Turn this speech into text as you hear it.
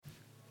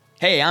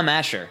Hey, I'm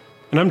Asher,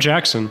 And I'm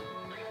Jackson.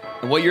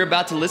 and what you're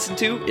about to listen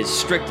to is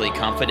strictly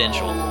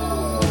confidential.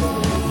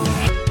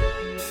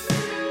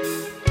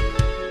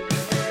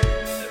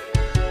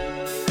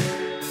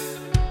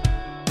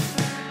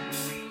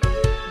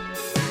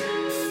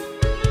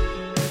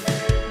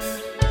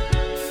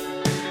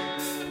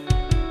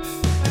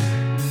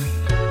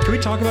 Can we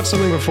talk about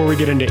something before we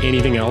get into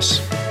anything else?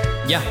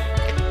 Yeah.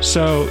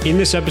 So, in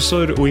this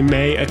episode, we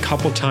may a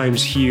couple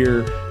times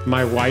hear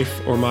my wife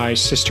or my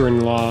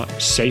sister-in-law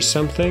say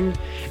something,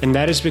 and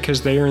that is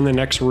because they are in the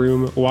next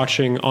room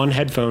watching on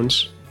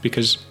headphones,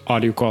 because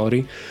audio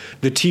quality,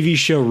 the TV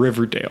show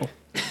Riverdale.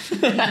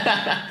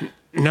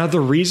 Now, the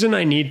reason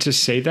I need to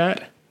say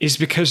that is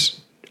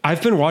because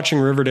I've been watching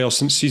Riverdale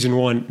since season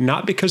 1,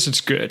 not because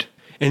it's good.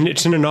 And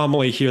it's an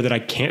anomaly here that I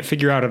can't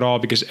figure out at all,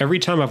 because every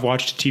time I've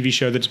watched a TV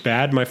show that's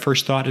bad, my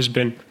first thought has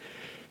been,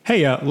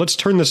 hey, let's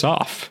turn this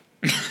off.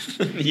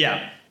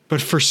 Yeah.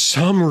 But for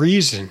some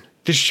reason,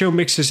 this show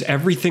mixes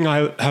everything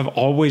I have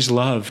always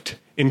loved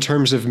in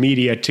terms of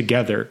media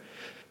together,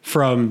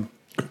 from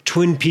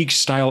Twin Peaks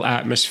style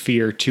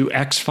atmosphere to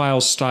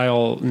X-Files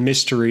style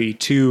mystery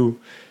to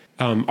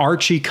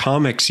Archie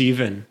comics,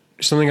 even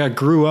something I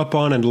grew up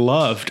on and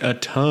loved a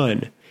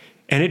ton.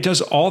 And it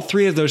does all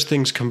three of those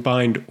things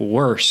combined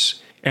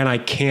worse, and I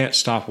can't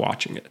stop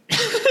watching it.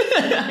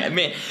 I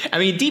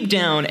mean, deep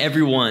down,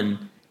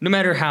 everyone, no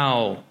matter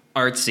how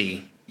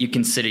artsy you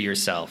consider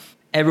yourself,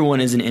 everyone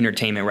is an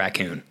entertainment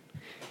raccoon.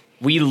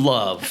 We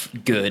love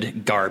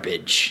good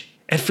garbage.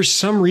 And for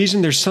some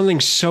reason, there's something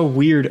so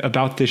weird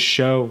about this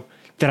show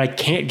that I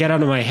can't get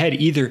out of my head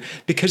either,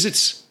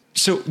 because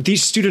so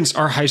these students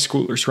are high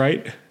schoolers,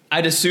 right?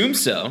 I'd assume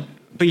so.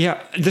 But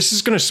yeah, this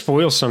is going to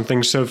spoil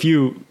something. So if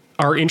you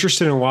are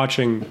interested in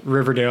watching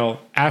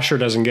Riverdale, Asher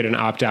doesn't get an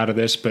opt out of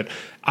this, but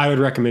I would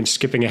recommend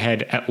skipping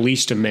ahead at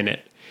least a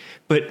minute.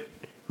 But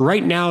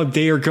right now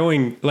they are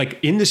going, like,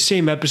 in the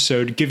same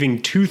episode,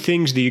 giving two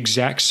things the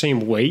exact same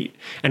weight.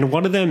 And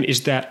one of them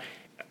is that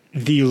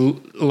the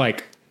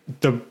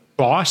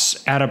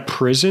boss at a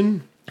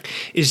prison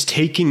is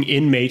taking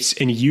inmates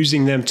and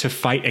using them to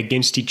fight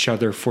against each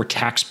other for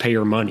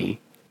taxpayer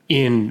money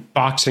in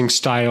boxing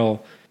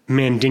style,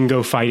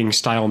 Mandingo fighting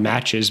style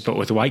matches, but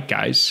with white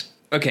guys.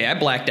 Okay, I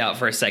blacked out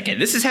for a second.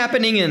 This is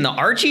happening in the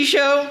Archie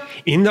show?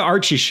 In the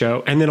Archie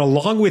show. And then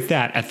along with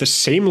that, at the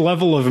same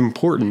level of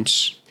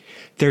importance,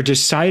 they're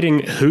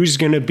deciding who's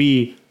going to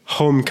be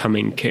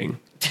Homecoming King.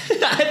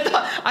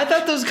 I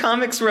thought those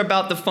comics were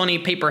about the funny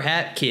paper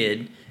hat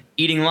kid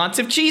eating lots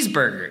of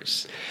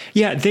cheeseburgers.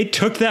 Yeah, they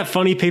took that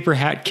funny paper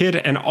hat kid,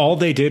 and all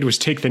they did was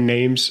take the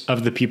names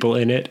of the people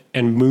in it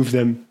and move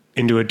them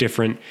into a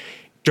different,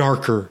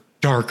 darker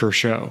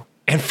show.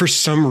 And for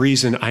some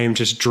reason, I am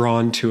just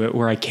drawn to it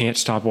where I can't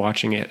stop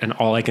watching it. And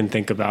all I can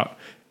think about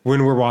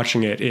when we're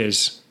watching it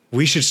is,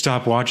 we should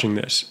stop watching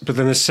this. But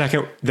then the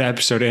second the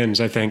episode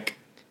ends, I think,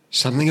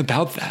 something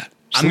about that.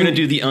 I'm going to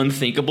do the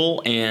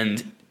unthinkable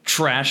and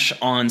trash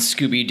on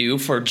Scooby-Doo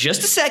for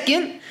just a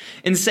second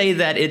and say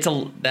that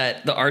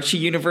that the Archie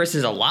universe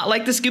is a lot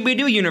like the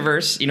Scooby-Doo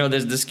universe. You know,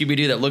 there's the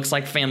Scooby-Doo that looks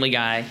like Family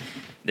Guy.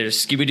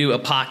 There's Scooby-Doo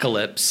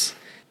Apocalypse.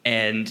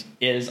 And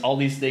it is all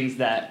these things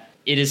that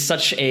it is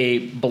such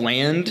a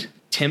bland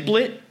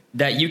template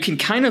that you can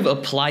kind of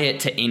apply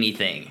it to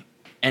anything.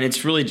 And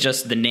it's really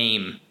just the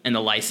name and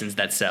the license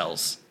that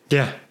sells.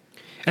 Yeah.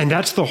 And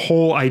that's the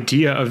whole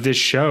idea of this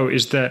show,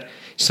 is that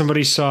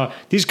somebody saw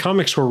these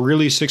comics were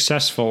really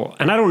successful.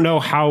 And I don't know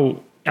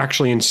how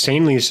actually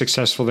insanely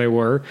successful they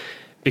were,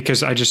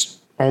 because I just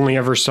only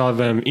ever saw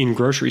them in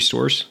grocery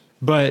stores.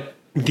 But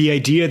the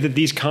idea that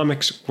these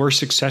comics were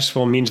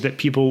successful means that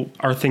people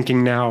are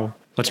thinking now,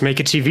 let's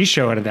make a TV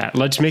show out of that.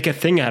 Let's make a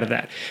thing out of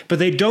that. But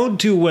they don't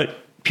do what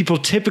people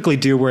typically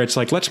do, where it's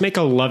like, let's make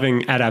a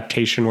loving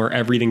adaptation where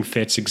everything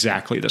fits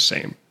exactly the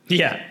same.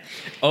 Yeah.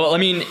 Well, I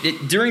mean,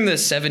 during the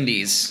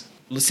 70s,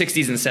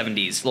 60s and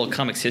 70s, little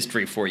comics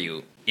history for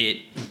you,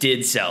 it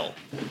did sell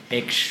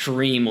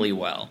extremely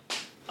well.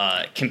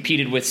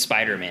 Competed with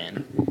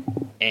Spider-Man.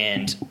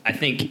 And I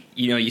think,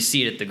 you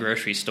see it at the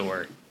grocery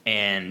store.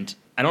 And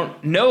I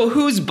don't know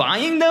who's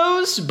buying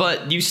those,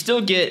 but you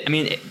still get,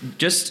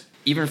 just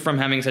even from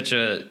having such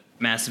a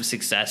massive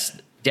success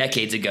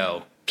decades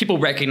ago, people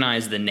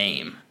recognize the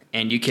name.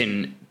 And you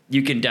can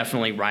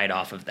definitely ride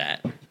off of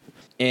that.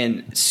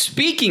 And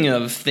speaking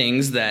of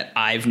things that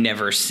I've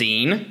never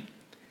seen,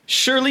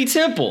 Shirley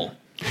Temple.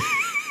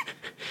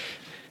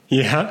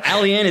 Yeah.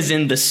 Allieann is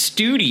in the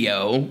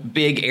studio,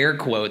 big air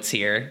quotes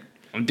here.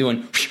 I'm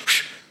doing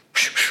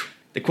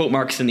the quote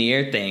marks in the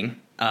air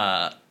thing.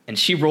 And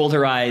she rolled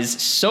her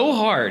eyes so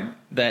hard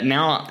that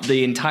now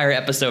the entire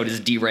episode is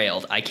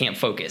derailed. I can't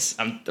focus.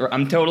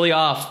 I'm totally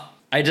off.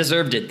 I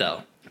deserved it,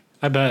 though.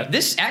 I bet.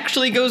 This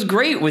actually goes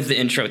great with the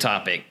intro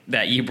topic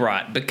that you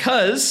brought,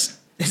 because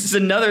this is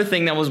another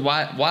thing that was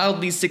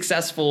wildly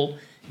successful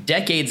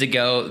decades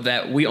ago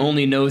that we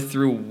only know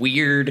through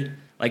weird,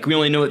 we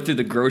only know it through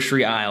the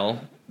grocery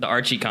aisle, the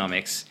Archie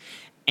comics.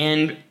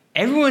 And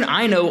everyone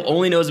I know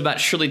only knows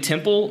about Shirley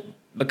Temple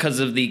because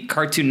of the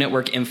Cartoon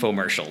Network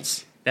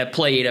infomercials that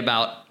played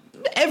about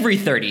every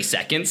 30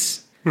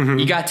 seconds.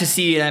 You got to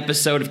see an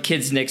episode of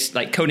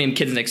Codename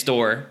Kids Next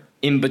Door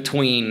in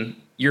between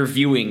your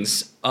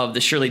viewings of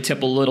the Shirley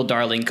Temple Little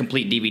Darling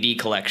complete DVD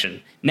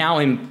collection, now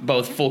in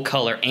both full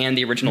color and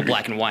the original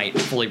black and white,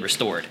 fully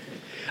restored.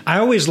 I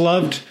always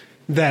loved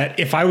that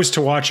if I was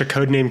to watch a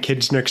Codename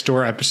Kids Next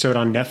Door episode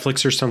on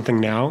Netflix or something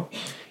now,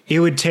 it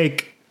would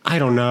take, I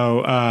don't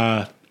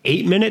know,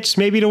 8 minutes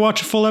maybe to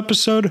watch a full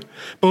episode.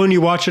 But when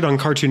you watch it on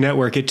Cartoon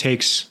Network, it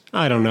takes,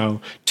 I don't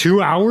know,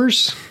 2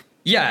 hours?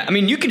 Yeah, I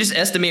mean, you can just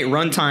estimate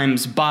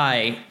runtimes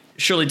by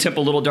Shirley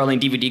Temple Little Darling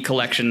DVD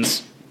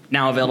collections,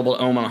 now available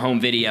at home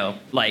video.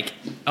 Like,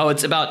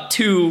 it's about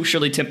 2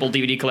 Shirley Temple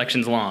DVD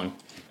collections long.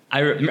 I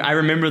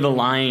remember the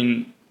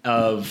line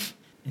of,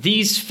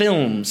 these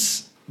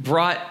films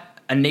brought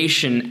a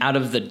nation out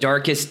of the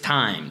darkest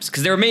times,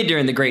 because they were made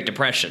during the Great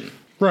Depression.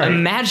 Right.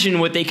 Imagine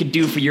what they could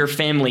do for your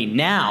family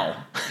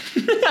now.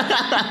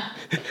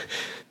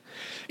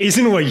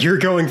 Isn't what you're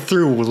going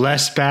through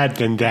less bad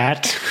than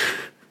that?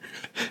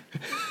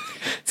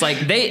 It's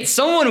like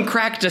someone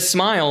cracked a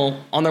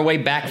smile on their way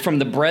back from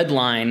the bread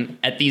line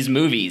at these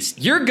movies.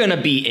 You're going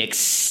to be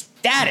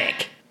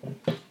ecstatic.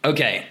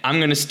 Okay, I'm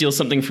going to steal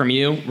something from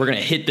you. We're going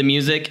to hit the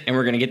music, and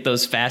we're going to get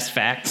those fast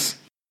facts.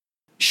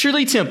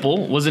 Shirley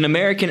Temple was an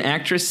American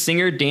actress,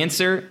 singer,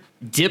 dancer,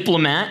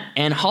 diplomat,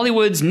 and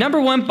Hollywood's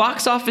 #1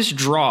 box office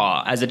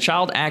draw as a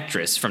child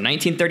actress from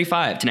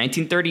 1935 to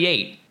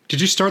 1938.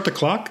 Did you start the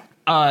clock?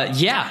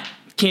 Yeah.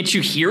 Can't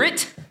you hear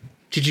it?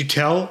 Did you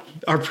tell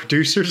our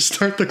producer to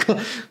start the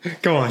clock?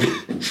 Go on.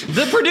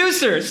 The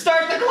producer,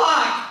 start the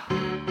clock!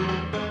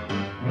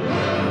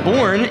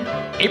 Born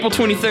April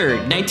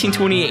 23rd,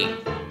 1928.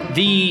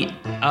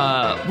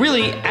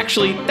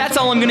 Actually, that's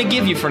all I'm going to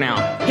give you for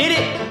now. Hit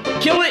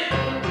it! Kill it!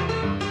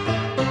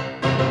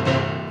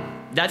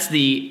 That's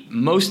the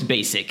most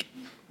basic,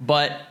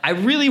 but I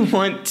really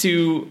want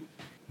to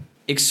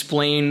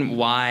explain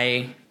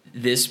why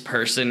this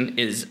person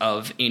is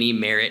of any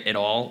merit at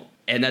all.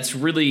 And that's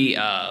really,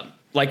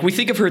 we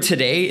think of her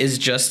today as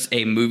just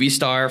a movie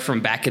star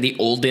from back in the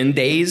olden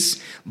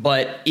days,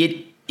 but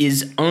it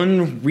is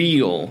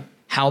unreal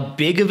how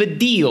big of a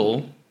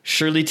deal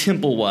Shirley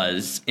Temple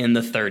was in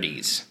the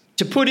 30s.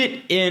 To put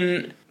it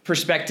in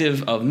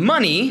perspective of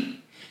money,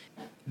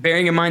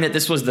 bearing in mind that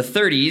this was the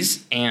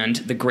 30s and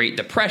the Great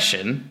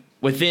Depression,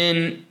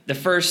 within the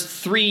first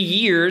 3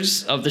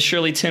 years of the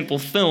Shirley Temple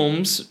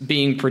films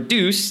being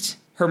produced,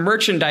 her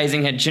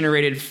merchandising had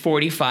generated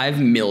 $45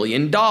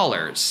 million.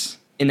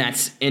 And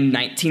that's in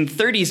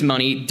 1930s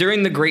money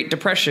during the Great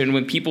Depression,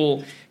 when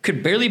people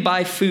could barely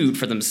buy food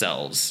for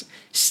themselves.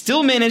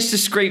 Still managed to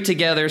scrape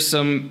together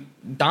some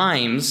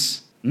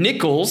dimes,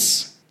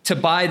 nickels, to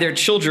buy their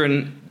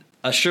children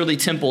a Shirley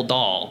Temple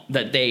doll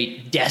that they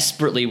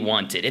desperately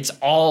wanted. It's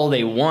all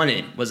they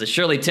wanted was a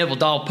Shirley Temple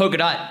doll polka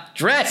dot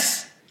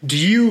dress. Do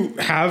you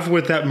have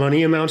what that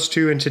money amounts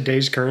to in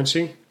today's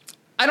currency?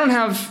 I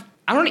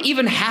don't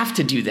even have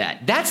to do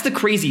that. That's the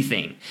crazy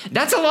thing.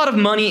 That's a lot of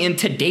money in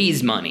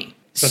today's money.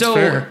 That's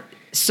fair.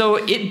 So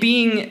it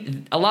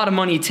being a lot of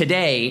money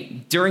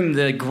today, during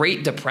the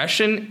Great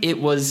Depression, it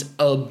was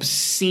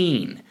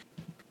obscene.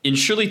 In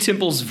Shirley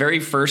Temple's very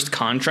first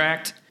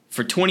contract,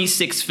 for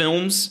 26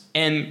 films,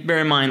 and bear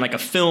in mind, a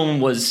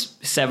film was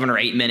 7 or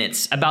 8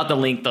 minutes, about the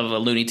length of a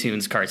Looney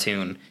Tunes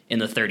cartoon in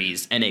the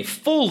 30s, and a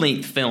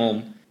full-length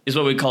film is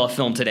what we call a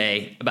film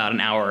today, about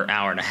an hour,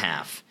 hour and a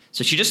half.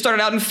 So she just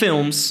started out in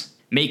films,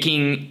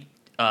 making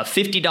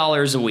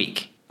 $50 a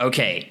week.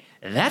 Okay,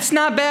 that's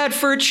not bad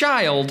for a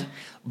child,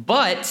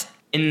 but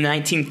in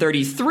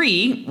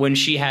 1933, when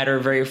she had her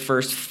very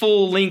first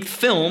full-length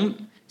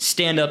film,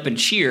 Stand Up and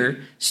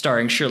Cheer,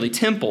 starring Shirley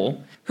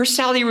Temple, her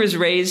salary was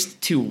raised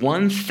to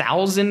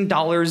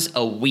 $1,000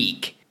 a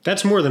week.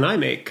 That's more than I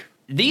make.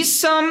 These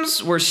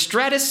sums were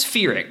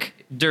stratospheric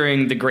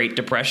during the Great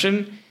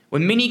Depression,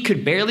 when many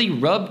could barely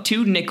rub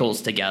 2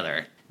 nickels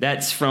together.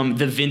 That's from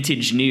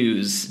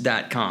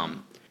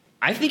thevintagenews.com.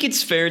 I think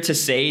it's fair to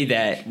say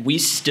that we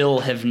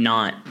still have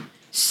not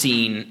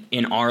seen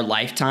in our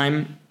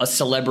lifetime a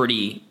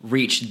celebrity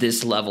reach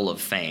this level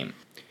of fame.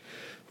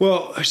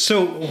 Well,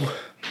 so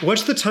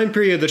what's the time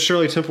period that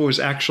Shirley Temple was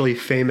actually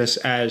famous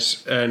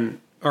as an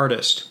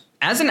artist?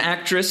 As an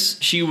actress,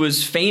 she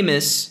was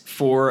famous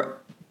for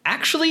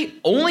actually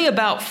only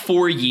about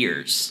 4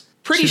 years.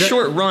 Pretty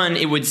short run,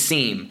 it would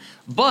seem.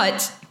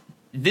 But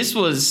this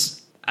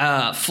was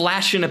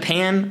flash in a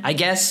pan, I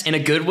guess, in a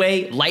good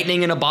way.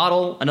 Lightning in a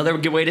bottle, another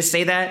good way to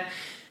say that.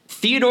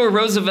 Theodore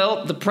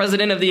Roosevelt, the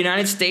president of the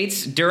United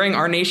States, during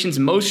our nation's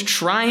most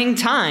trying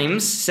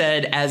times,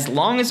 said, "As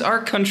long as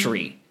our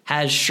country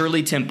has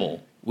Shirley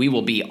Temple, we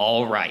will be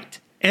all right."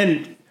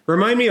 And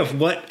remind me of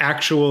what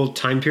actual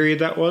time period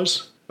that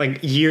was? A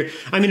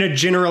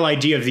general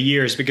idea of the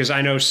years, because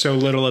I know so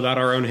little about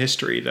our own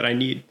history that I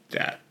need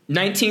that.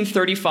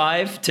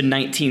 1935 to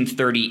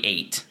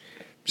 1938.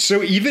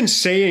 So even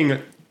saying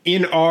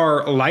in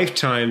our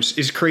lifetimes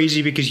is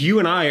crazy, because you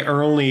and I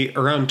are only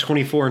around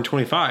 24 and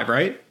 25,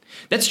 right?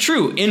 That's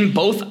true. In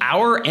both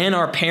our and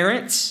our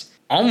parents'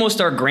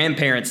 almost our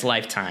grandparents'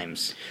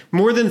 lifetimes.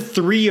 More than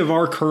 3 of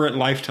our current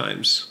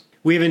lifetimes.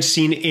 We haven't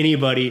seen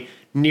anybody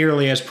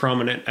nearly as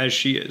prominent as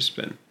she has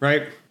been,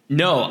 right?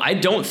 No, I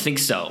don't think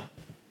so.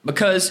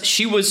 Because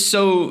she was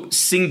so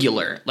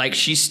singular. Like,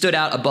 she stood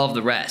out above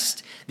the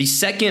rest. The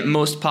second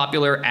most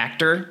popular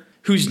actor,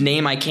 whose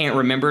name I can't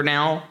remember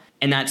now,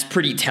 and that's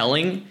pretty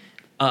telling,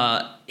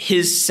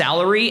 his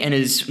salary and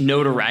his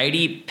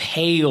notoriety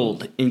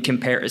paled in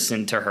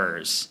comparison to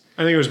hers.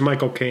 I think it was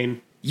Michael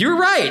Caine. You're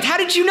right. How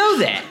did you know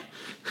that?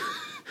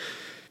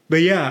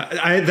 But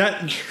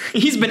yeah,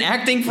 He's been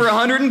acting for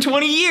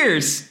 120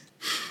 years.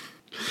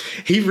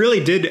 He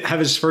really did have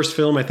his first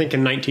film, I think,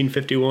 in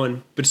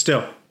 1951. But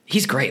still,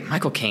 He's great,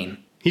 Michael Caine.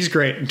 he's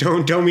great.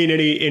 Don't mean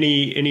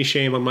any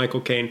shame on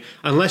Michael Caine,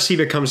 unless he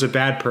becomes a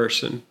bad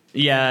person.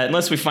 Yeah,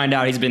 unless we find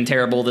out he's been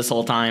terrible this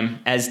whole time,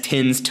 as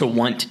tends to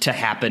want to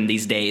happen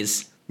these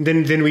days.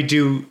 Then we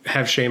do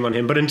have shame on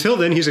him. But until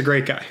then, he's a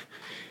great guy.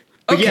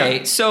 But Okay,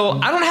 yeah. so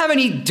I don't have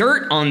any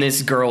dirt on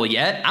this girl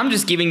yet. I'm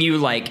just giving you,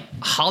 like,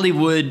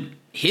 Hollywood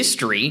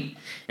history,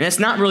 and that's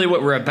not really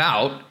what we're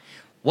about.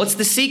 What's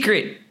the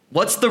secret?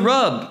 What's the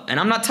rub? And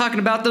I'm not talking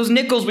about those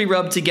nickels we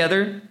rub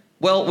together.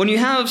 Well, when you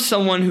have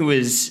someone who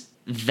is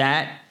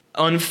that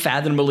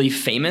unfathomably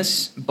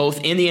famous,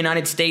 both in the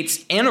United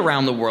States and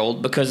around the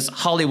world, because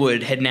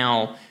Hollywood had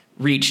now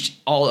reached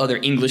all other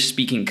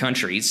English-speaking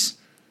countries,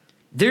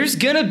 there's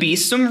gonna be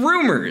some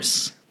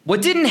rumors.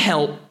 What didn't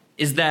help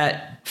is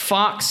that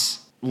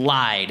Fox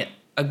lied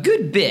a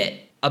good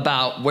bit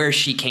about where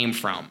she came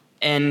from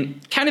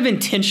and kind of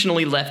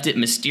intentionally left it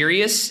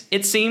mysterious,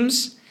 it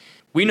seems.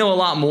 We know a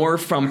lot more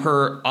from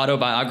her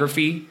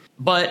autobiography,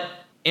 but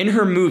in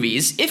her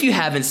movies, if you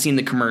haven't seen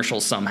the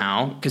commercials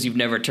somehow, because you've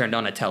never turned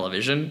on a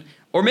television,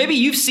 or maybe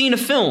you've seen a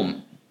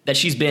film that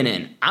she's been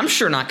in, I'm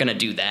sure not going to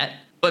do that,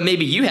 but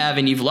maybe you have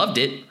and you've loved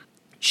it.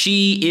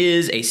 She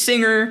is a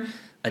singer,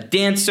 a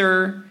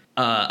dancer,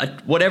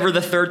 whatever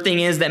the third thing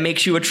is that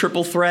makes you a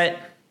triple threat.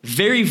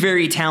 Very,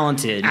 very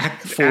talented.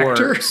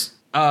 Actor?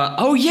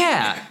 Oh,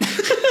 yeah.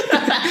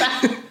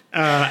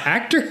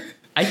 Actor?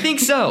 I think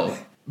so.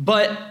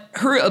 But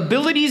her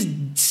abilities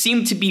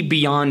seem to be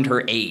beyond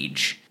her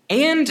age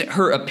and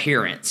her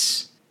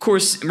appearance. Of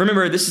course,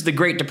 remember, this is the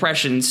Great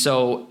Depression,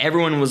 so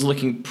everyone was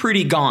looking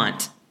pretty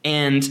gaunt.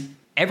 And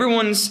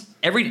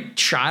every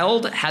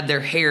child had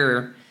their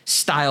hair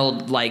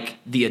styled like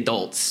the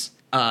adults.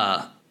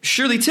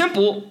 Shirley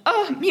Temple,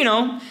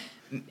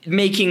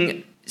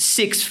 making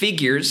 6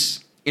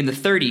 figures in the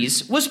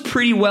 30s, was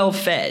pretty well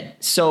fed.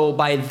 So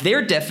by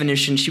their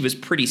definition, she was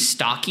pretty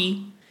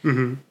stocky.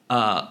 Mm-hmm.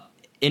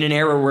 In an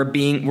era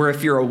where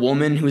if you're a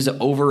woman who's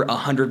over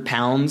 100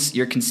 pounds,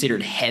 you're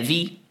considered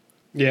heavy.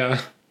 Yeah.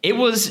 It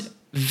was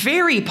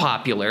very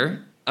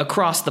popular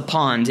across the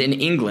pond in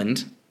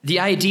England, the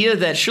idea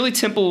that Shirley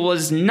Temple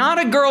was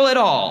not a girl at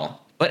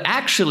all, but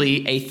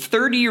actually a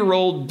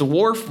 30-year-old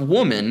dwarf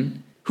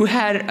woman who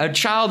had a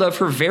child of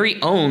her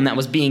very own that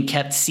was being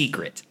kept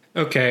secret.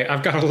 Okay,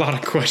 I've got a lot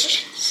of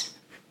questions.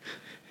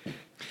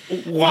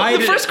 Why? Well,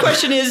 the first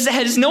question is,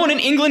 has no one in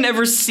England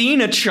ever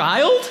seen a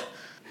child?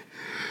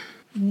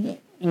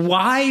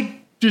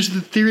 Why does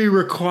the theory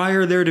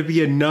require there to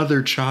be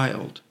another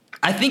child?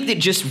 I think that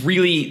just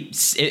really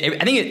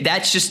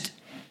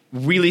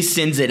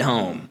sends it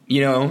home.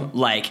 You know,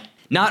 like,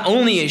 not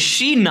only is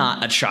she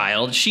not a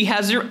child, she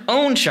has her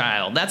own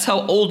child. That's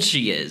how old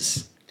she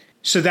is.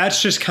 So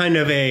that's just kind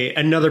of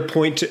another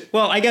point to,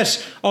 well, I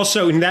guess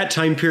also in that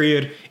time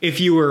period, if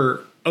you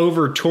were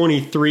over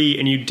 23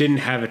 and you didn't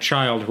have a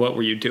child, what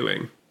were you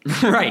doing?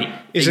 Right.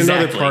 Is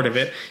exactly. Another part of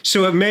it.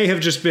 So it may have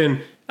just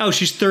been, oh,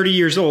 she's 30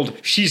 years old.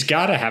 She's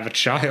got to have a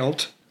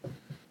child.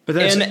 But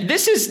and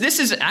this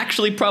is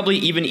actually probably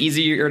even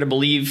easier to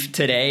believe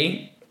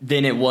today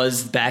than it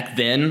was back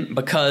then,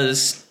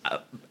 because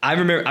I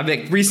remember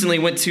I recently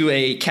went to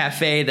a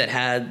cafe that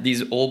had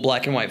these old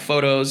black and white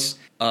photos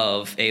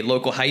of a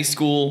local high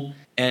school,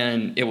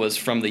 and it was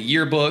from the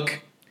yearbook.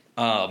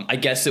 I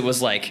guess it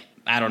was like,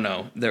 I don't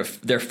know,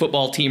 their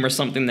football team or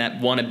something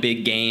that won a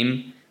big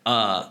game.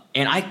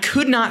 And I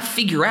could not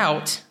figure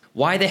out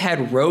why they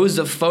had rows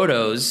of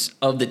photos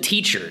of the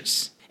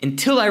teachers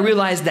until I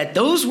realized that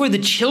those were the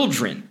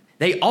children.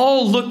 They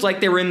all looked like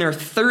they were in their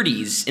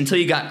 30s until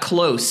you got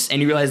close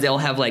and you realized they all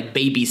have like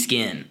baby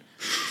skin.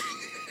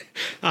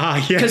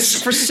 Yes.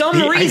 Because for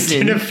some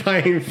reason, the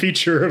identifying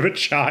feature of a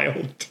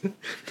child.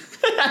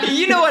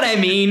 You know what I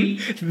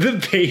mean?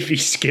 The baby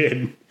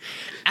skin.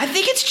 I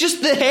think it's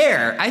just the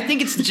hair. I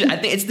think it's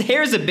the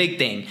hair is a big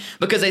thing,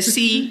 because I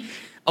see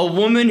a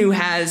woman who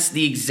has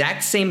the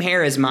exact same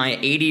hair as my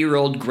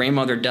 80-year-old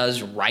grandmother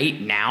does right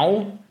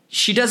now.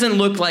 She doesn't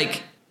look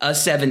like a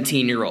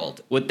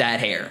 17-year-old with that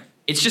hair.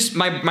 It's just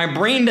my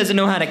brain doesn't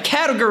know how to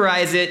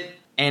categorize it,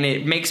 and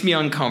it makes me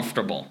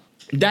uncomfortable.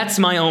 That's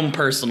my own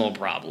personal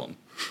problem.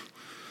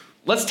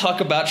 Let's talk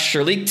about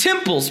Shirley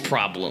Temple's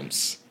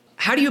problems.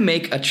 How do you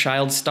make a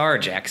child star,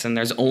 Jackson?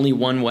 There's only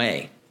one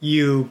way.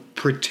 You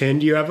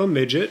pretend you have a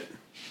midget.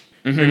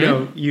 Mm-hmm. Or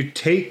no, you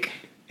take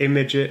a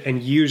midget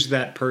and use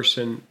that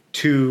person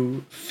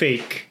to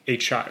fake a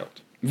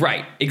child.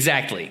 Right,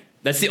 exactly.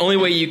 That's the only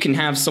way you can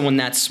have someone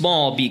that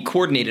small be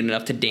coordinated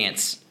enough to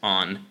dance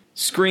on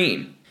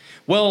screen.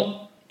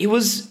 Well, it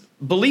was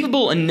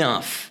believable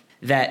enough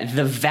that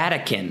the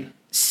Vatican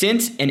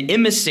sent an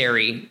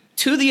emissary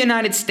to the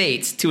United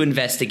States to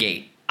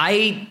investigate.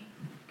 I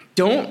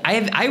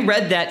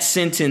read that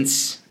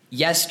sentence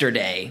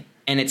yesterday,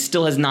 and it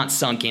still has not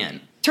sunk in.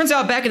 Turns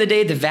out back in the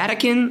day, the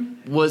Vatican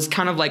was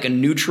kind of like a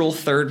neutral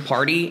third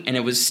party, and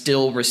it was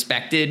still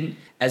respected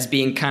as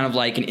being kind of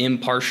like an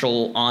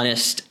impartial,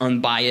 honest,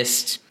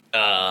 unbiased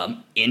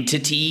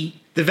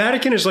entity. The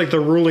Vatican is like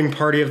the ruling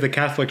party of the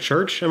Catholic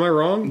Church. Am I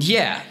wrong?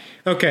 Yeah.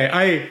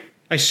 Okay,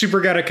 I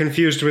super got it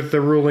confused with the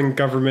ruling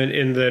government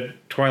in the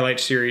Twilight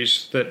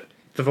series. The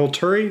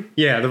Volturi?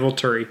 Yeah, the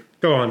Volturi.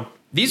 Go on.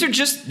 This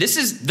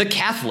is the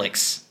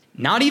Catholics,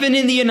 not even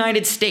in the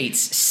United States,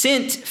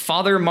 sent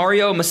Father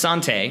Mario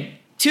Masante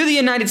to the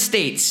United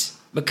States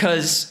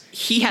because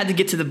he had to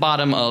get to the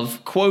bottom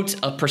of, quote,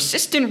 a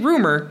persistent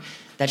rumor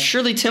that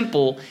Shirley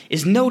Temple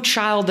is no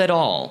child at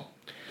all.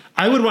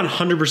 I would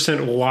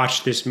 100%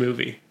 watch this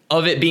movie.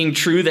 Of it being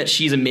true that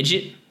she's a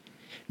midget?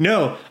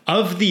 No,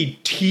 of the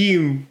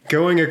team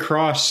going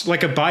across,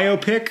 like a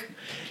biopic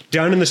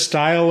done in the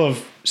style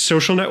of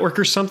Social Network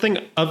or something,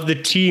 of the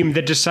team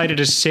that decided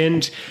to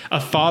send a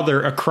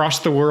father across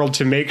the world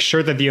to make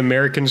sure that the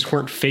Americans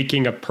weren't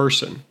faking a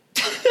person.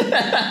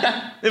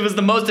 It was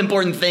the most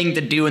important thing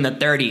to do in the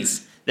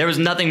 30s. There was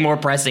nothing more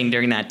pressing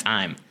during that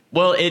time.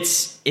 Well,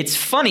 it's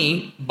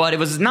funny, but it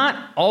was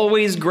not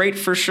always great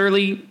for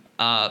Shirley.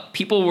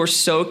 People were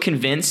so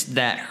convinced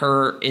that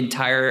her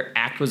entire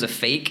act was a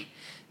fake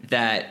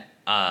that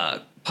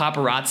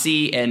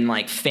paparazzi and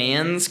like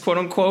fans, quote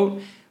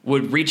unquote,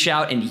 would reach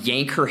out and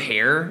yank her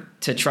hair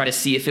to try to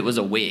see if it was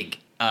a wig.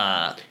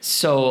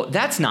 So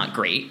that's not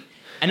great.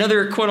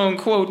 Another quote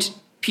unquote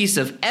piece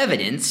of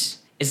evidence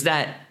is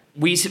that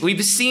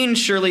we've seen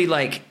Shirley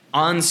like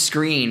on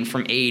screen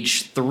from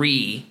age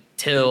 3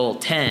 till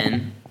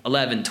 10,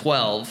 11,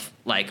 12,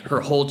 like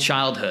her whole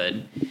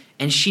childhood,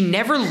 and she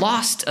never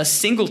lost a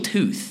single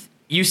tooth.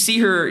 You see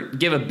her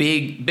give a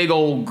big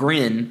old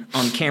grin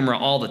on camera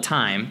all the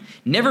time,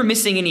 never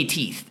missing any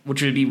teeth,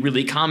 which would be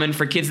really common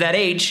for kids that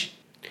age.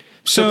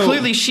 So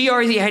clearly she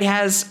already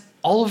has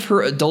all of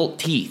her adult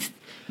teeth.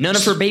 None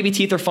of her baby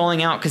teeth are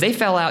falling out because they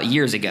fell out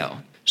years ago.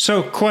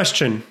 So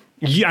question.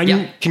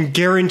 I can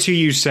guarantee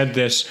you said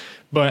this,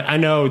 but I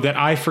know that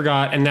I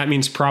forgot, and that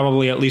means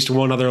probably at least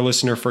one other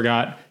listener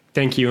forgot.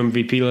 Thank you,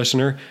 MVP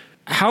listener.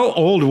 How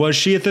old was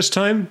she at this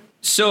time?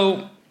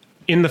 So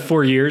in the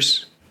 4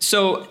 years?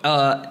 So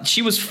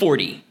she was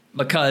 40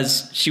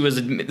 because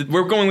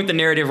we're going with the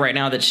narrative right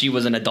now that she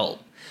was an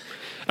adult.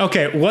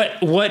 Okay,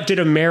 what did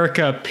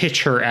America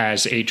pitch her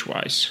as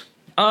age-wise?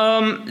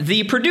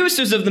 The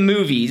producers of the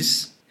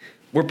movies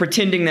were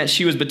pretending that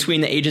she was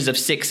between the ages of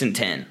 6 and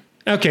 10.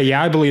 Okay,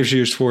 yeah, I believe she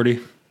was 40.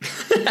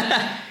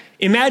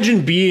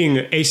 Imagine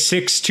being a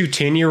 6 to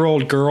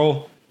 10-year-old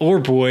girl or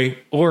boy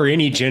or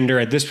any gender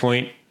at this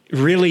point,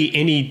 really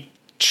any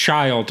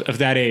child of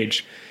that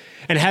age,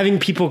 and having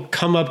people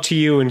come up to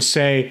you and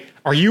say,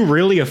 "Are you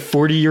really a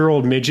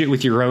 40-year-old midget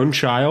with your own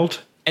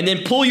child?" And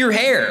then pull your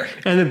hair.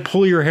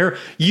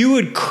 You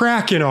would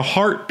crack in a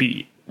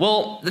heartbeat.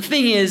 Well, the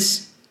thing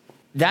is,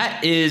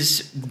 that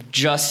is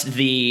just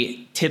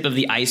the tip of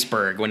the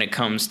iceberg when it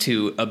comes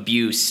to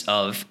abuse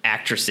of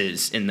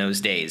actresses in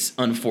those days,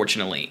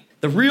 unfortunately.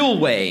 The real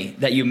way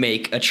that you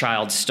make a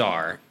child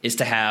star is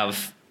to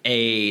have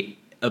a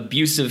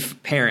abusive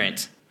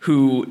parent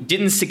who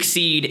didn't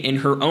succeed in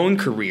her own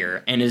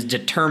career and is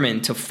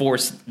determined to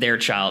force their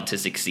child to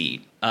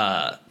succeed.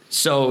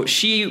 So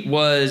she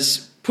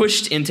was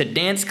pushed into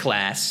dance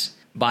class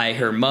by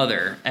her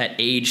mother at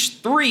age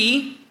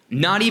 3.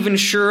 Not even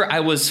sure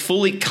I was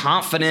fully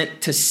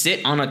confident to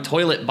sit on a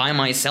toilet by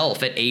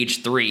myself at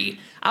age 3.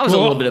 I was a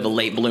little bit of a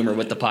late bloomer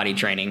with the potty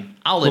training.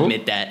 I'll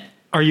admit that.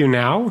 Are you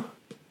now?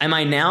 Am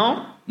I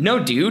now?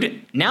 No,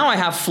 dude. Now I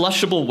have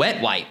flushable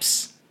wet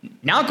wipes.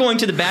 Now going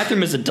to the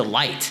bathroom is a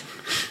delight.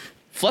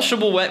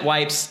 Flushable wet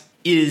wipes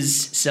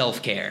is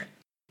self-care.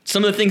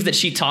 Some of the things that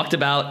she talked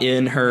about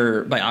in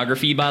her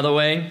biography, by the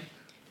way,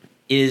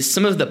 is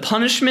some of the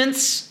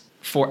punishments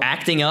for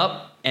acting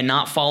up and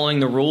not following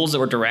the rules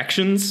or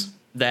directions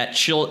that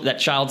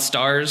child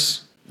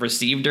stars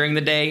receive during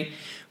the day,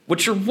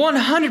 which are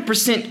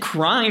 100%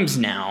 crimes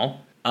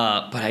now,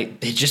 but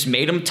it just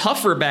made them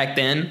tougher back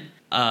then.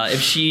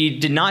 If she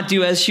did not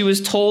do as she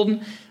was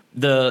told,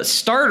 the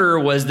starter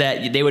was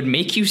that they would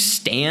make you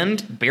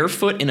stand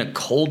barefoot in a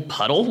cold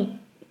puddle.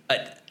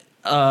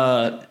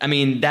 I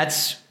mean,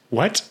 that's...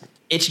 What?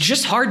 It's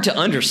just hard to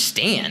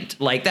understand.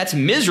 Like, that's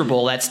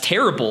miserable, that's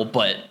terrible,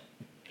 but...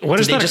 What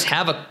does they just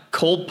have a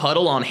cold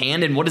puddle on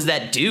hand, and what does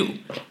that do?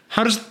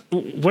 What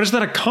does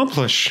that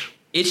accomplish?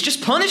 It's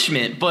just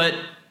punishment, but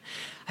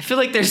I feel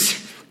like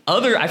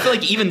I feel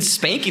like even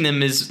spanking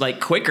them is like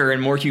quicker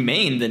and more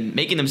humane than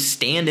making them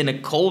stand in a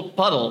cold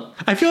puddle.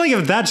 I feel like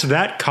if that's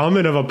that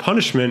common of a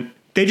punishment,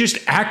 they just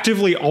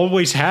actively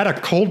always had a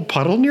cold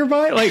puddle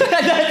nearby. Like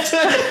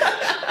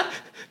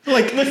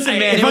Like, Listen,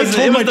 man, it was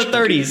the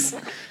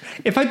 30s.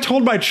 If I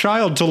told my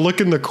child to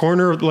look in the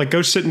corner, like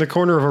go sit in the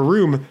corner of a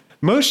room,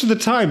 most of the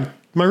time,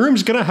 my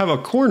room's going to have a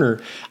corner.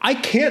 I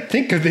can't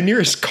think of the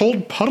nearest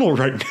cold puddle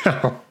right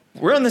now.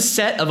 We're on the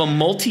set of a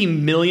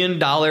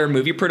multi-million-dollar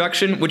movie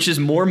production, which is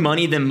more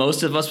money than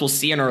most of us will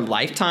see in our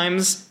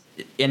lifetimes,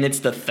 and it's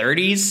the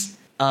 30s.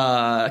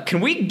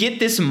 Can we get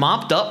this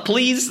mopped up,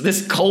 please?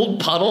 This cold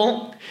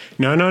puddle?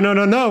 No.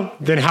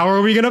 Then how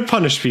are we going to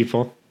punish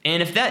people?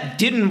 And if that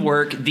didn't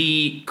work,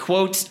 the,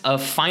 quote, a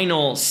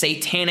final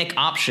satanic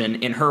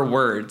option, in her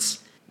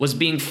words, was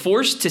being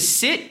forced to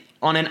sit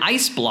on an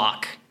ice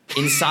block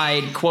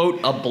inside, quote,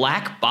 a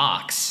black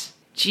box.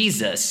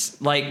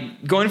 Jesus.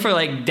 Like, going for,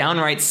 like,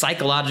 downright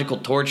psychological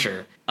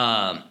torture.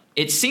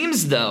 It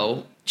seems,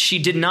 though, she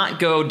did not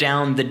go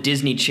down the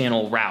Disney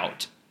Channel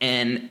route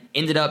and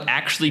ended up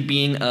actually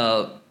being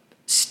a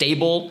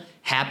stable,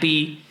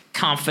 happy,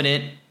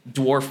 confident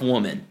dwarf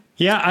woman.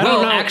 Yeah, I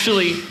don't know.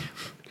 Actually,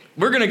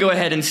 we're going to go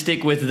ahead and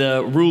stick with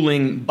the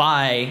ruling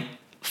by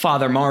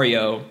Father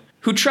Mario,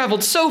 who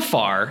traveled so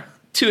far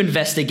to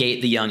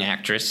investigate the young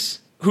actress,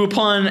 who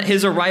upon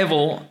his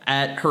arrival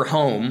at her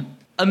home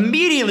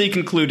immediately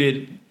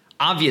concluded,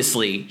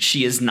 obviously,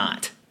 she is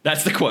not.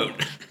 That's the quote.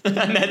 And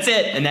that's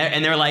it.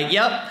 And they're like,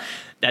 yep,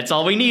 that's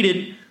all we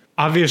needed.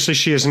 Obviously,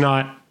 she is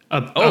not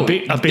a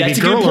baby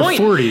girl or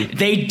 40.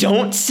 They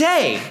don't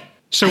say.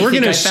 So we're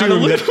going to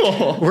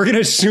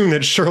assume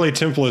that Shirley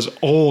Temple is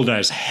old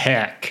as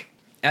heck.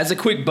 As a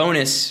quick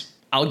bonus,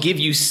 I'll give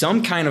you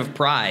some kind of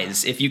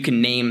prize if you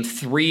can name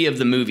 3 of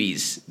the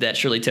movies that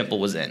Shirley Temple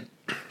was in.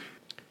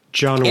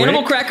 John Wick.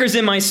 Animal Crackers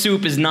in My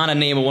Soup is not a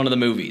name of one of the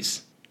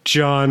movies.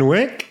 John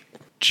Wick,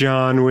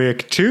 John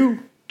Wick 2,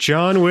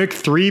 John Wick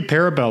 3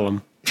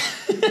 Parabellum.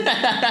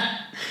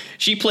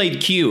 She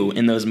played Q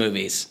in those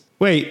movies.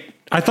 Wait,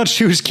 I thought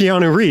she was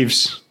Keanu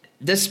Reeves.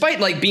 Despite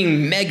like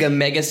being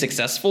mega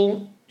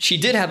successful, she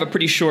did have a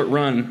pretty short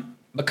run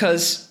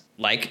because,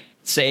 like,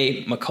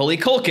 say, Macaulay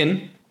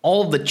Culkin,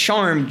 all the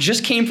charm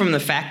just came from the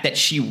fact that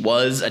she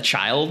was a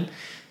child.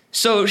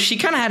 So she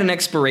kind of had an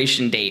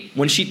expiration date.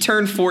 When she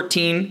turned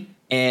 14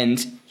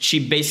 and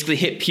she basically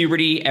hit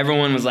puberty,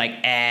 everyone was like,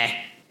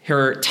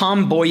 her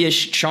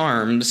tomboyish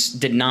charms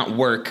did not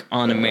work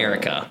on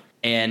America.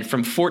 And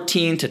from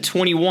 14 to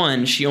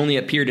 21, she only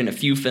appeared in a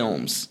few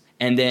films.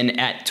 And then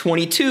at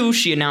 22,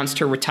 she announced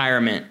her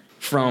retirement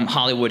from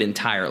Hollywood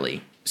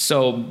entirely.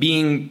 So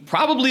being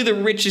probably the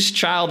richest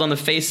child on the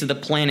face of the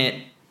planet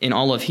in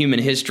all of human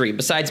history,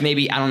 besides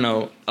maybe, I don't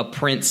know, a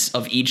prince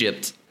of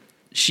Egypt,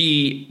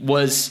 she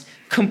was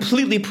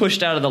completely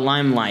pushed out of the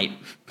limelight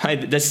by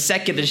the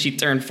second that she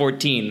turned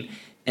 14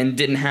 and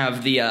didn't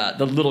have the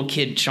little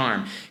kid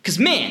charm. Because,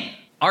 man,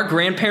 our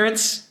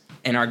grandparents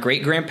and our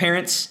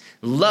great-grandparents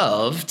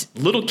loved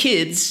little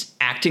kids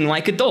acting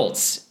like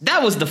adults.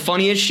 That was the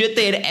funniest shit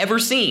they had ever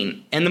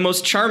seen and the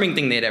most charming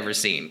thing they'd ever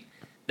seen.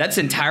 That's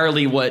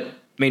entirely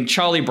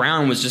Charlie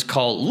Brown was just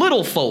called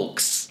Little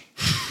Folks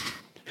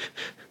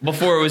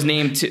before it was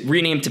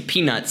renamed to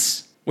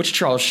Peanuts, which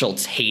Charles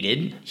Schultz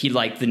hated. He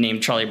liked the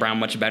name Charlie Brown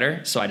much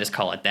better, so I just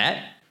call it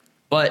that.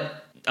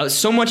 But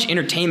so much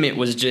entertainment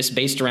was just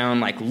based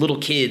around like little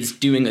kids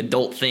doing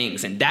adult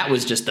things, and that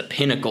was just the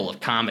pinnacle of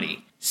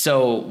comedy.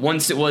 So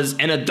once it was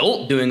an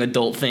adult doing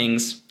adult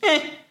things,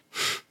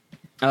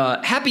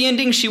 happy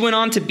ending, she went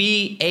on to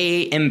be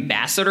an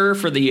ambassador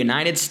for the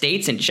United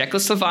States and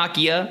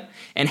Czechoslovakia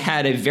and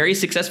had a very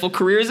successful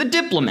career as a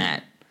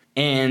diplomat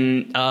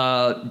and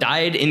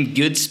died in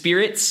good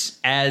spirits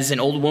as an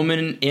old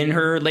woman in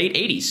her late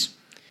 80s.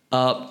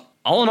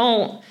 All in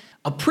all,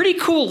 a pretty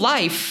cool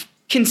life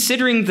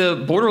considering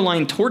the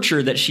borderline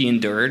torture that she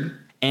endured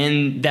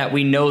and that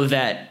we know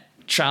that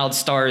child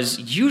stars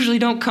usually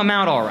don't come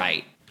out all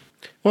right.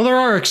 Well, there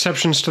are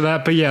exceptions to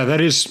that, but yeah,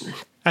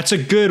 that's a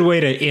good way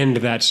to end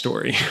that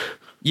story.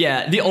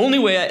 Yeah, the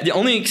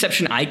only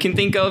exception I can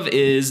think of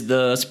is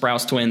the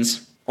Sprouse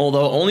twins,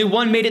 although only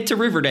one made it to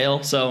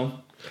Riverdale, so.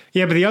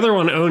 Yeah, but the other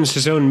one owns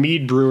his own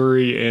mead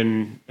brewery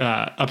in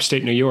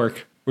upstate New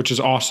York, which is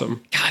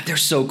awesome. God, they're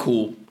so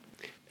cool.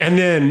 And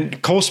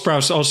then Cole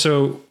Sprouse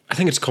also, I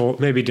think it's Cole,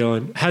 maybe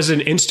Dylan, has an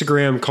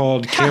Instagram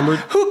called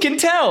Who can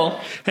tell?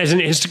 Has an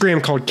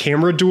Instagram called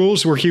Camera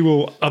Duels, where he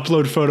will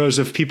upload photos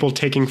of people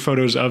taking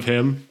photos of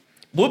him.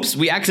 Whoops,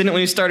 we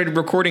accidentally started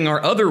recording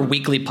our other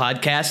weekly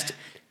podcast,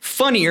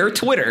 Funnier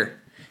Twitter.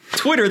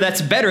 Twitter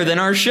that's better than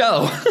our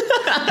show.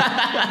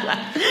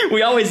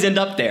 We always end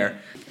up there.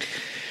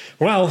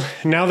 Well,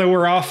 now that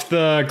we're off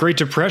the Great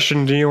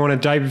Depression, do you want to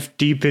dive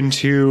deep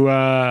into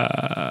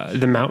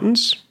the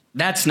mountains?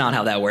 That's not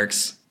how that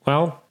works.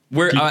 Well,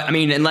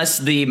 unless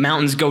the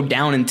mountains go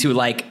down into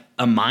like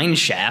a mine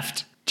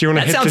shaft. Do you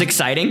want to? That sounds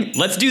exciting.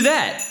 Let's do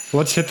that.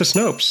 Let's hit the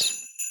Snopes.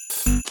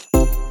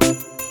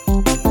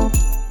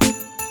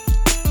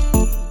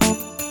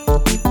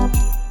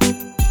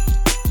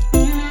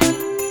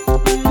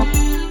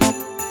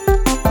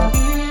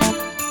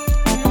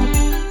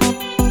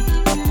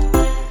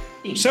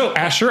 So,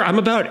 Asher, I'm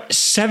about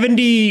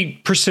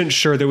 70%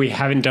 sure that we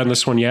haven't done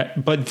this one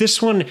yet, but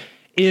this one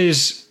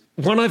is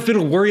one I've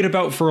been worried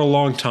about for a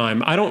long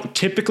time. I don't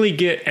typically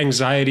get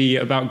anxiety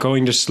about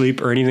going to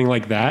sleep or anything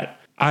like that.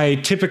 I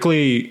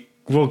typically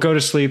will go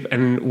to sleep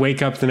and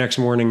wake up the next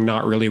morning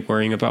not really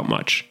worrying about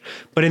much.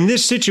 But in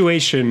this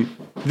situation,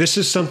 this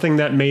is something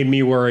that made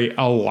me worry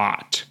a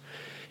lot.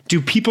 Do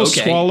people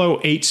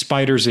swallow 8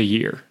 spiders a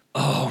year?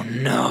 Oh,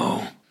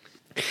 no.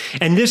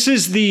 And this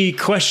is the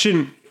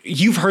question.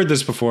 You've heard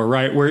this before,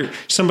 right? Where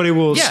somebody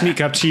will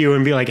sneak up to you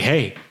and be like,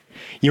 hey,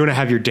 you want to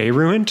have your day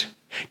ruined?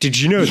 Did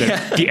you know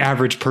that the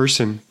average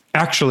person,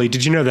 actually,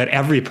 did you know that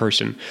every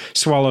person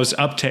swallows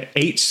up to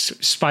 8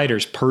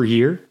 spiders per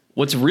year?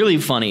 What's really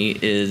funny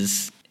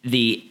is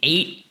the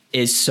 8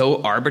 is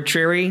so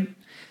arbitrary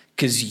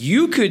because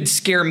you could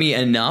scare me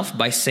enough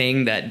by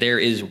saying that there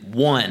is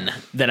 1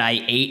 that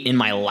I ate in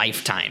my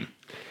lifetime.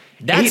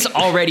 That's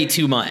already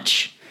too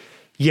much.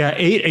 Yeah,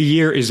 8 a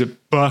year is a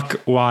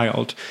buck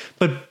wild.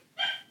 But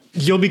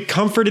you'll be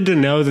comforted to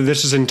know that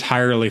this is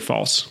entirely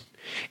false.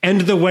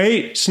 And the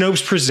way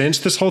Snopes presents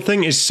this whole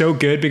thing is so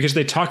good because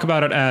they talk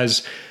about it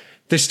as,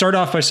 they start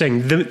off by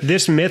saying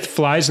this myth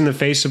flies in the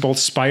face of both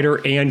spider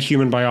and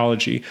human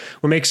biology,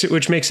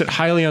 which makes it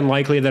highly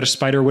unlikely that a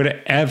spider would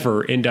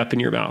ever end up in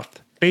your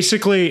mouth.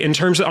 Basically, in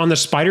terms of on the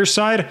spider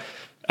side,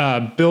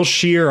 Bill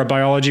Scheer, a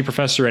biology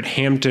professor at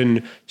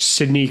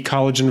Hampton-Sydney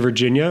College in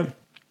Virginia,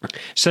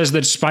 says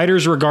that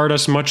spiders regard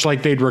us much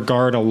like they'd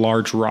regard a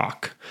large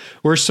rock.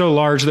 We're so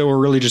large that we're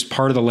really just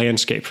part of the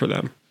landscape for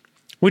them,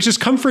 which is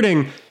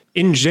comforting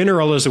in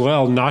general as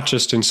well, not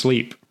just in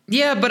sleep.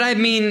 Yeah, but I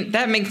mean,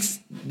 that means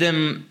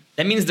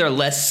they're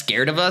less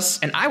scared of us,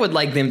 and I would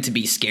like them to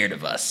be scared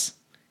of us,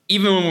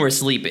 even when we're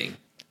sleeping.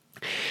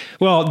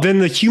 Well, then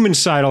the human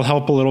side will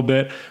help a little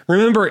bit.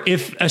 Remember,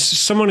 if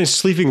someone is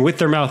sleeping with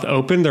their mouth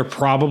open, they're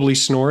probably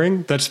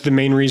snoring. That's the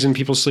main reason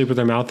people sleep with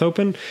their mouth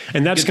open.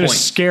 And that's going to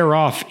scare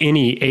off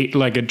any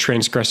 8-legged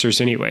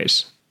transgressors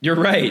anyways. You're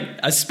right.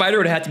 A spider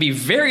would have to be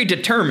very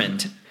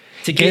determined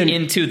to get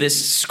into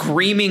this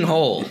screaming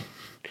hole.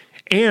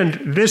 And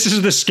this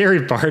is the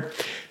scary part.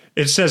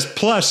 It says,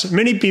 plus,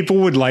 many people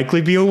would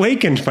likely be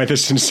awakened by the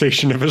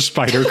sensation of a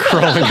spider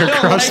crawling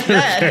across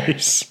their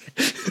face.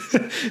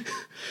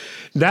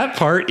 That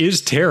part is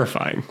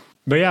terrifying.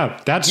 But yeah,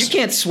 you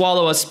can't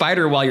swallow a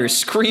spider while you're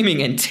screaming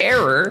in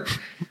terror.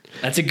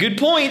 That's a good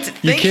point.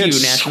 Thank you,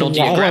 National Geographic.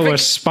 You can't swallow a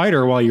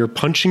spider while you're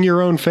punching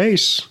your own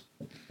face.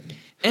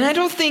 And I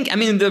don't think,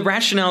 the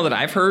rationale that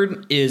I've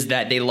heard is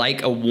that they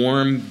like a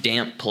warm,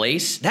 damp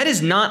place. That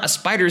is not a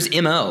spider's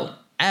MO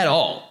at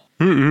all.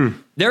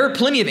 Mm-mm. There are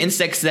plenty of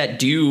insects that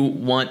do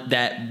want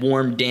that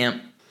warm,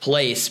 damp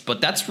place, but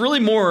that's really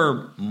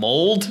more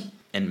mold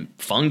and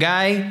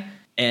fungi.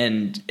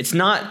 And that's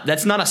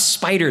not a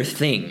spider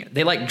thing.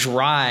 They like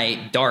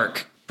dry,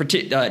 dark,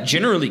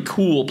 generally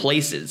cool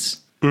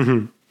places.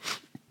 Mm-hmm.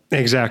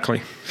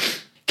 Exactly.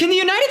 Can the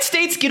United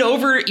States get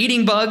over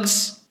eating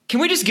bugs? Can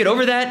we just get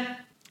over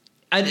that?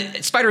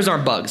 Spiders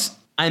aren't bugs.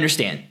 I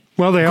understand.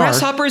 Well, they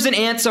Grasshoppers and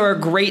ants are a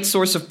great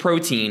source of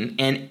protein,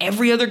 and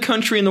every other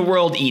country in the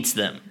world eats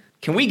them.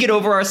 Can we get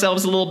over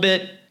ourselves a little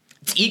bit?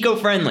 It's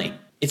eco-friendly.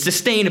 It's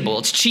sustainable.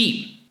 It's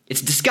cheap.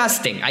 It's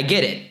disgusting. I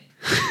get it.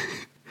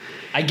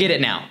 I get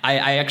it now.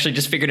 I actually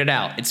just figured it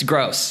out. It's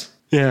gross.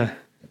 Yeah,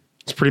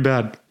 it's pretty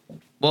bad.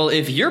 Well,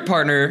 if your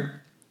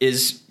partner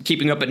is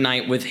keeping up at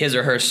night with his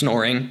or her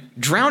snoring,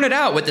 drown it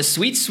out with the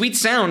sweet, sweet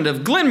sound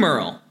of Glenn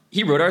Merle.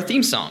 He wrote our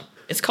theme song.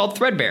 It's called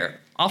Threadbare,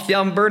 off the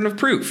album Burden of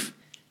Proof.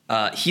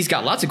 He's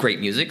got lots of great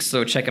music,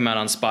 so check him out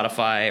on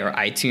Spotify or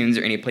iTunes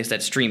or any place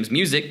that streams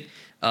music.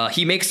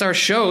 He makes our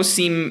show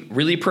seem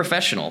really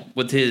professional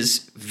with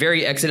his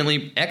very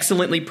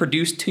excellently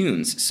produced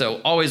tunes.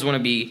 So always want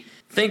to be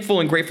thankful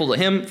and grateful to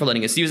him for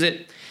letting us use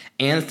it.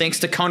 And thanks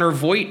to Connor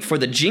Voigt for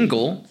the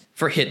jingle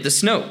for Hit the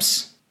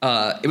Snopes.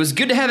 It was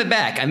good to have it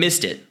back. I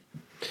missed it.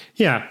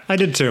 Yeah, I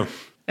did too.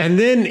 And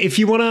then if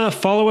you want to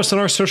follow us on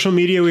our social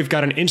media, we've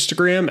got an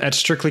Instagram at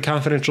Strictly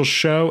Confidential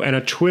Show and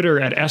a Twitter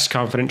at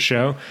SConfident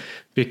Show,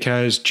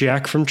 because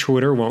Jack from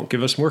Twitter won't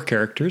give us more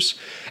characters.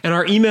 And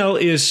our email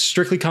is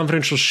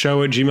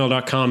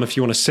strictlyconfidentialshow@gmail.com if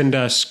you want to send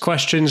us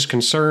questions,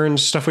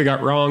 concerns, stuff we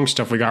got wrong,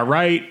 stuff we got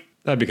right.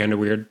 That'd be kind of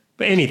weird.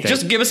 But anything.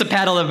 Just give us a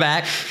pat on the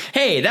back.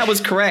 Hey, that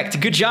was correct.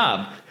 Good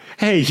job.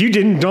 Hey, you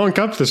didn't donk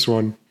up this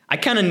one. I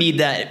kind of need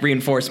that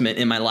reinforcement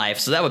in my life,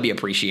 so that would be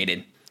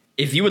appreciated.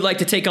 If you would like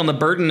to take on the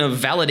burden of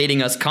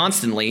validating us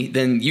constantly,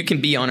 then you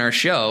can be on our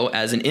show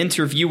as an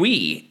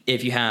interviewee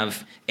if you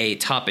have a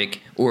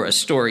topic or a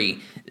story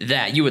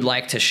that you would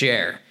like to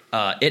share.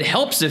 It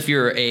helps if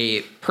you're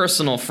a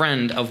personal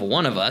friend of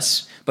one of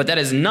us, but that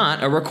is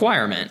not a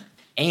requirement.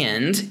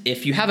 And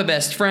if you have a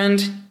best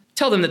friend,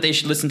 tell them that they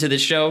should listen to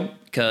this show,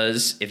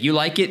 because if you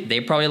like it,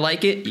 they probably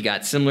like it. You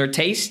got similar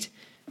taste.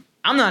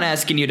 I'm not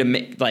asking you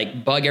to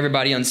bug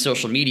everybody on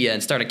social media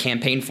and start a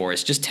campaign for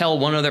us. Just tell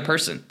one other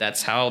person.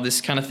 That's how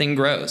this kind of thing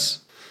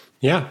grows.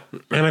 Yeah,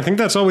 and I think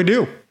that's all we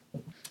do.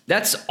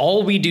 That's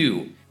all we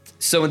do.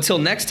 So until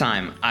next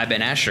time, I've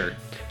been Asher.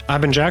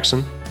 I've been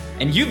Jackson.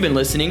 And you've been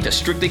listening to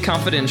Strictly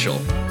Confidential.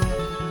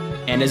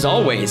 And as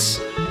always,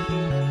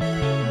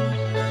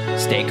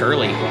 stay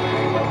curly.